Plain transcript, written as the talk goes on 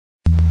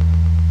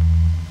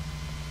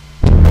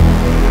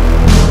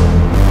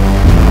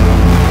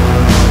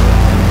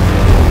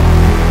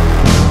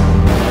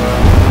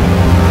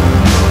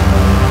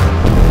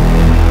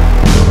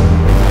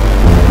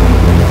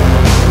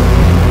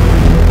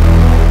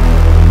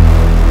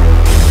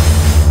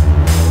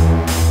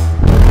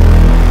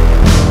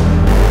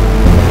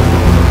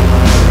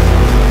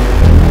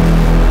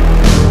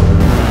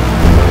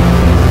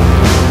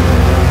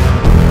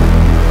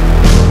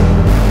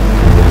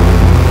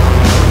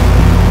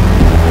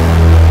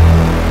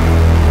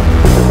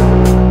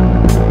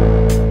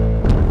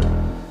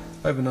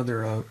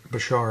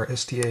Bashar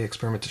STA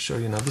experiment to show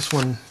you. Now this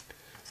one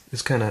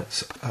is kind of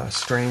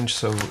strange,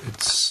 so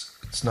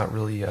it's not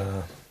really.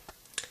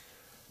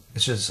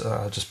 It's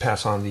just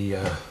pass on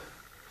the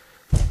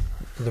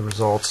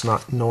results,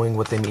 not knowing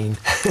what they mean.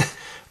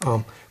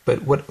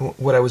 But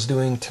what I was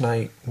doing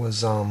tonight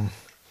was I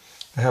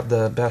have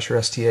the Bashar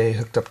STA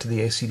hooked up to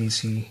the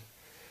AC/DC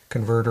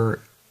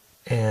converter,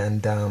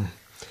 and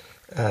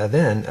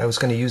then I was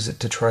going to use it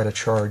to try to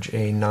charge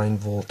a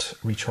 9-volt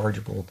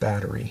rechargeable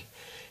battery,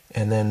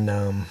 and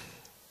then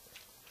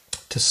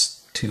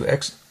to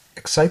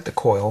excite the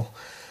coil,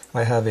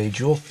 I have a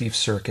joule thief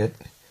circuit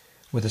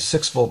with a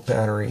 6-volt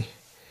battery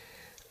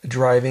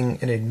driving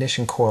an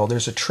ignition coil.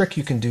 There's a trick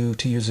you can do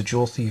to use a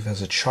joule thief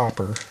as a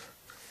chopper,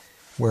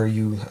 where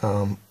you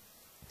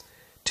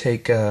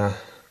take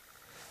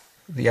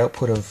the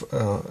output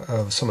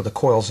of some of the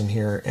coils in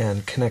here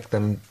and connect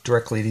them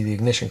directly to the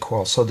ignition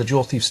coil. So the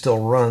joule thief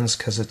still runs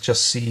because it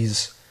just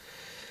sees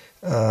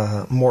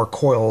more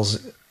coils.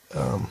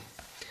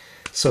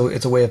 So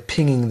it's a way of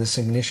pinging this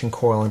ignition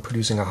coil and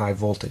producing a high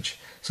voltage.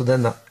 So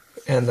then the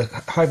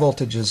high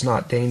voltage is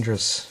not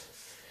dangerous.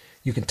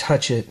 You can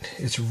touch it.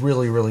 It's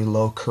really, really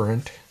low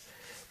current,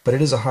 but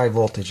it is a high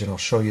voltage, and I'll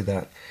show you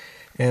that.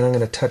 And I'm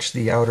going to touch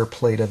the outer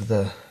plate of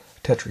the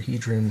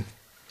tetrahedron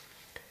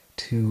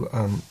to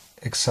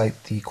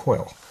excite the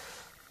coil.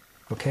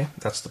 Okay,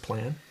 that's the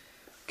plan.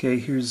 Okay,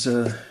 here's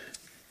the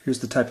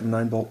type of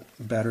 9-volt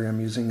battery I'm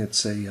using.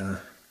 It's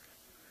a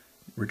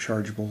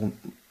rechargeable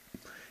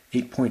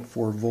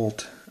 8.4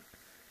 volt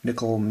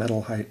nickel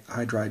metal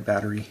hydride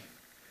battery. It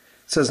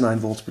says 9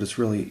 volts, but it's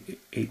really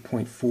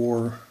 8.4,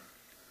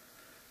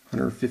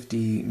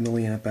 150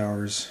 milliamp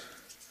hours.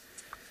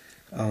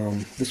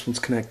 This one's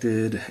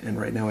connected,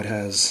 and right now it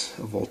has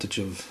a voltage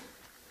of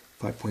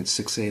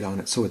 5.68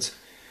 on it, so it's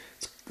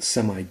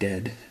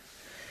semi-dead.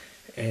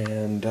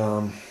 And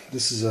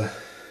this is a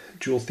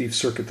joule thief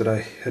circuit that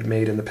I had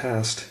made in the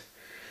past.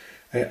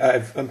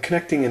 I'm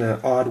connecting in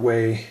an odd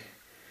way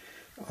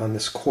on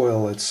this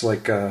coil. It's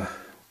like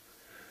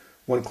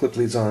one clip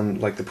leads on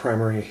like the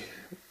primary,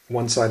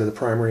 one side of the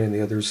primary, and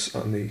the other's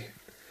on the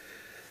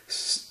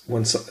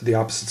the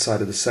opposite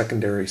side of the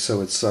secondary.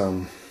 So it's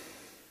a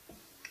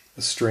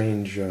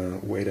strange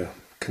way to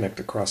connect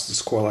across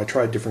this coil. I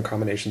tried different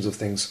combinations of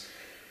things,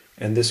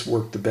 and this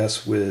worked the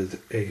best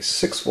with a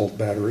 6-volt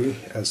battery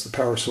as the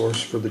power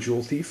source for the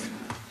joule thief.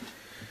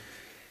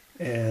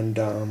 And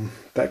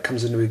that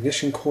comes into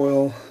ignition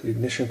coil. The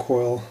ignition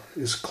coil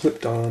is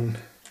clipped on,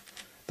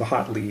 the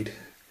hot lead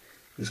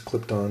is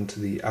clipped on to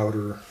the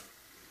outer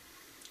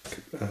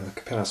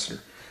capacitor.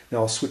 Now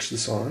I'll switch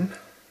this on.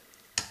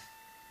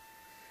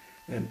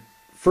 And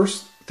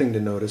first thing to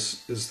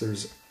notice is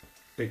there's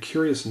a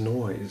curious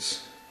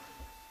noise,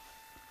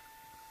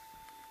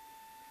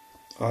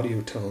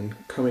 audio tone,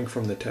 coming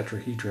from the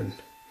tetrahedron.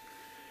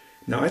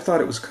 Now I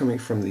thought it was coming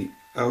from the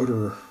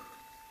outer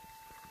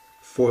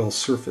foil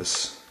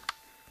surface,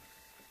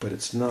 but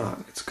it's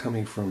not. It's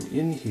coming from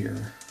in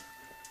here.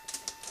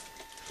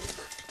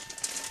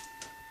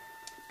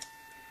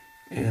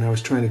 And I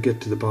was trying to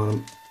get to the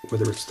bottom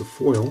whether it's the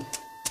foil,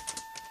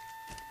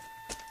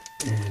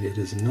 and it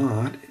is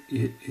not.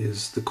 It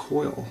is the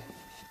coil.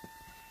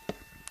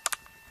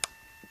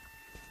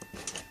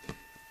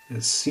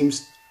 It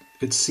seems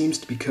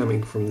to be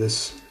coming from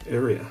this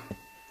area,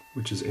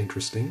 which is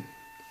interesting.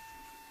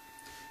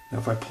 Now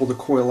if I pull the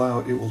coil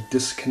out, it will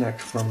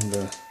disconnect from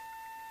the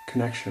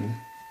connection,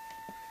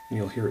 and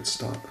you'll hear it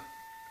stop.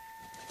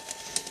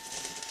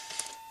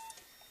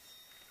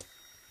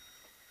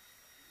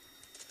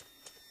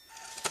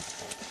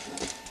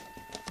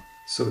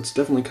 So it's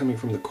definitely coming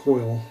from the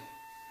coil,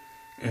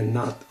 and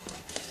not,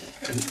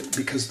 and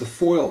because the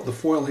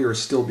foil here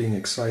is still being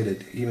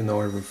excited, even though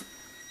I removed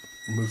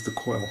the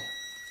coil.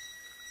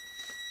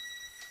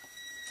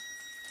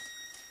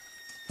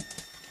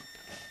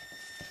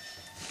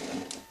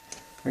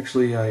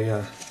 Actually,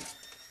 I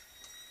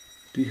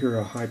do hear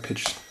a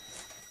high-pitched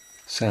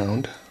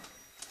sound.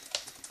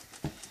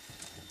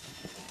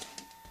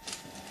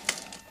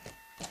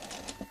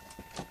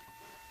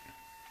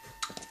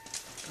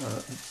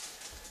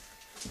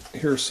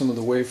 Here are some of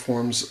the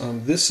waveforms.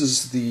 This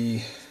is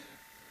the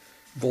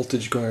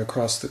voltage going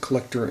across the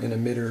collector and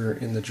emitter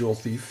in the joule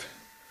thief,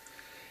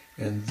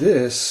 and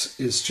this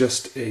is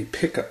just a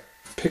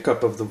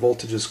pickup of the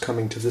voltages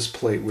coming to this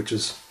plate, which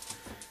is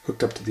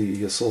hooked up to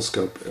the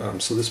oscilloscope.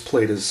 So this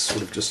plate is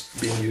sort of just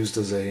being used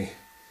as a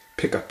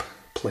pickup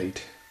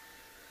plate,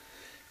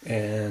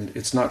 and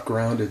it's not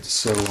grounded,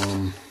 so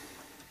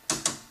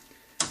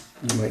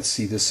you might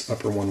see this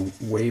upper one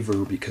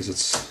waver because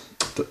it's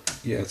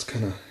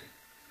kind of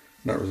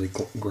not really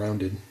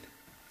grounded.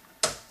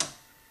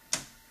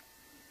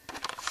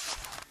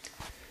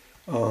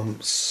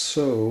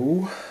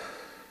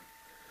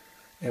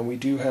 And we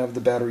do have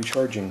the battery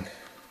charging.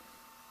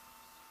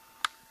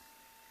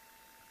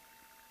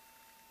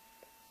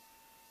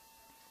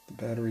 The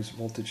battery's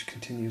voltage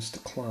continues to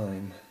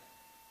climb.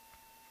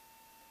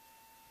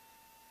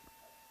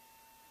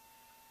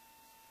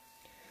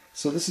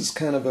 So this is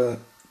kind of a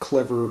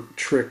clever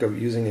trick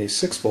of using a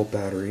 6-volt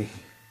battery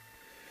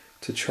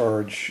to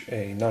charge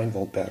a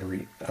 9-volt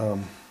battery. I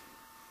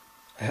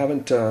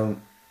haven't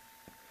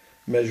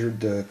measured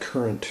the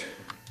current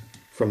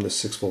from the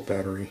 6-volt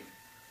battery,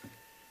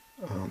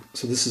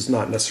 so this is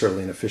not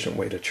necessarily an efficient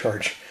way to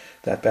charge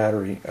that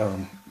battery,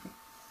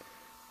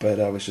 but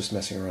I was just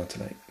messing around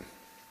tonight.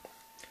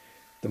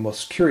 The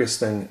most curious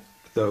thing,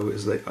 though,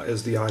 is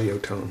the audio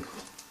tone.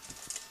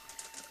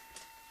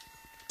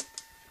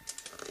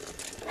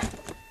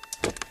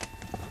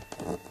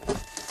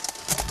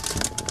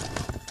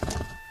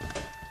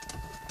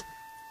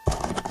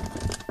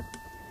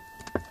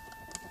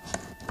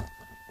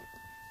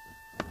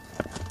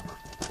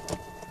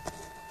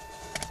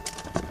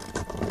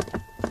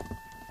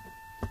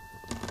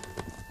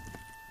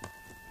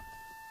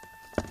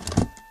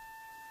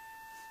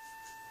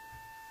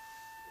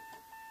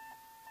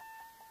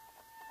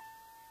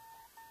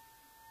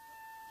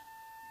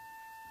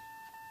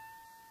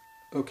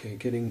 Okay,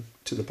 getting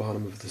to the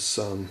bottom of this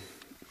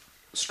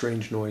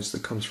strange noise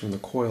that comes from the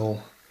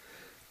coil,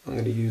 I'm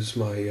going to use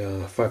my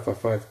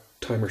 555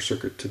 timer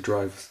circuit to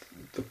drive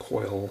the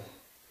coil,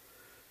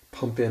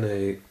 pump in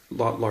a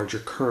lot larger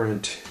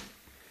current,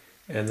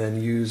 and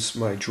then use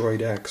my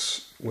Droid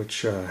X,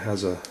 which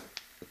has a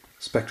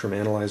spectrum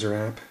analyzer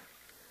app,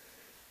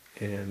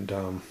 and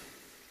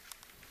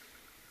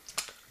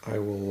I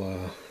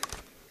will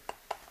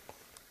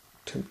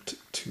attempt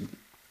to...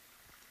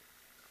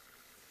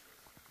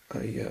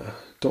 I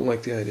don't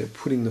like the idea of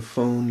putting the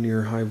phone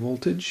near high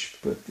voltage,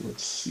 but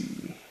let's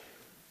see.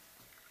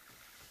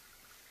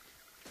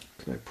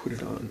 Can I put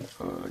it on?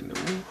 No.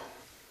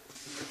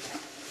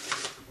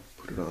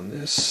 Put it on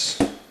this.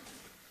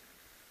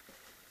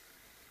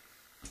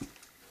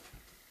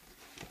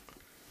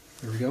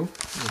 There we go.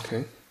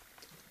 Okay.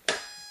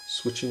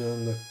 Switching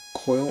on the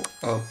coil.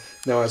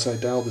 Now as I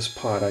dial this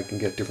pot, I can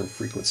get different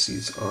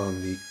frequencies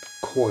on the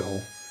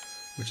coil,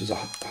 which is a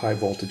high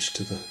voltage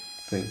to the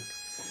thing.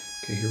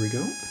 Okay, here we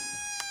go.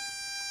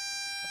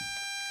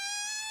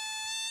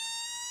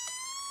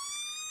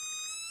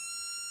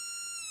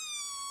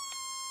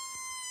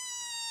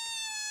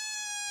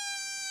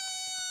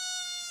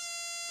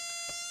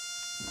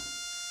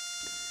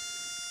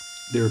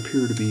 There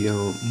appear to be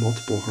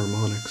multiple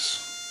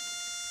harmonics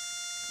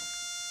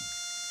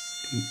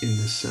in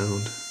this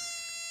sound.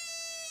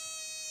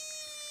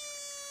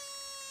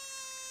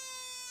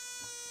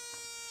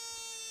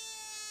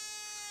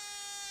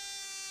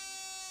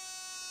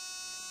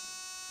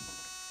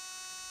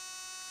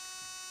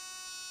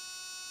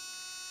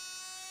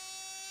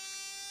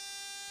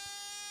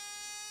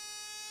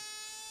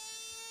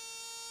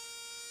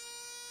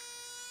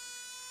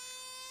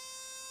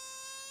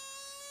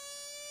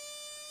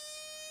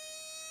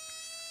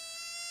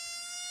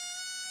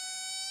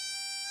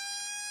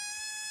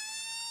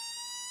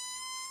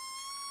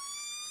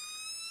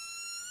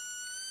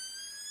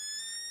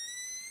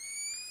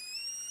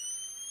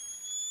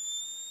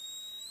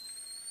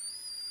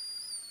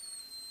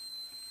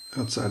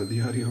 Outside of the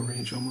audio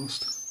range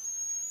almost.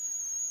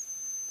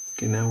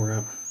 Okay, now we're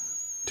up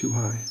too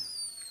high.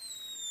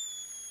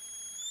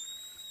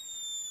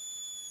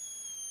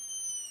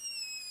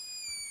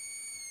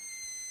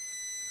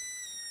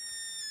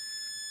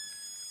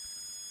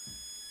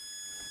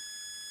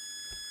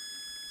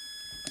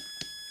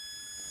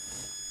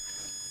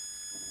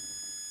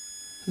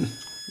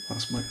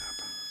 Lost my app.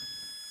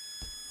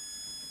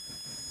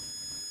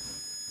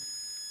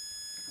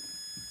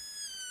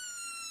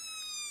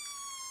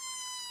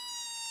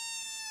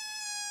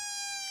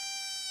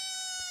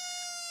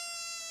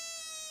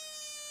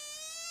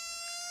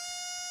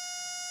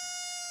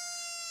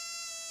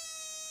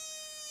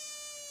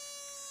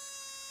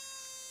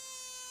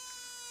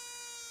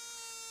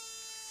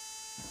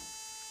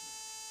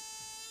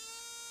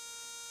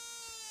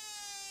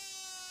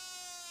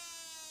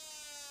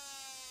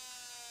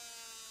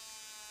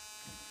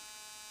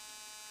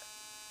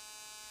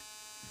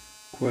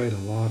 Quite a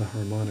lot of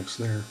harmonics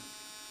there.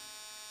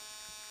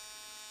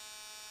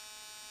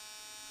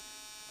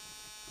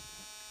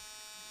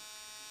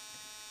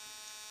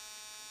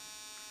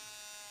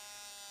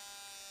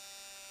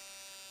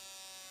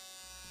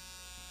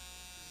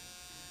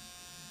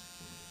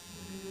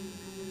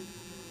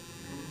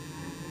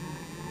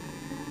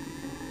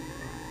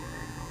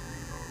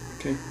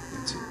 Okay,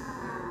 that's it.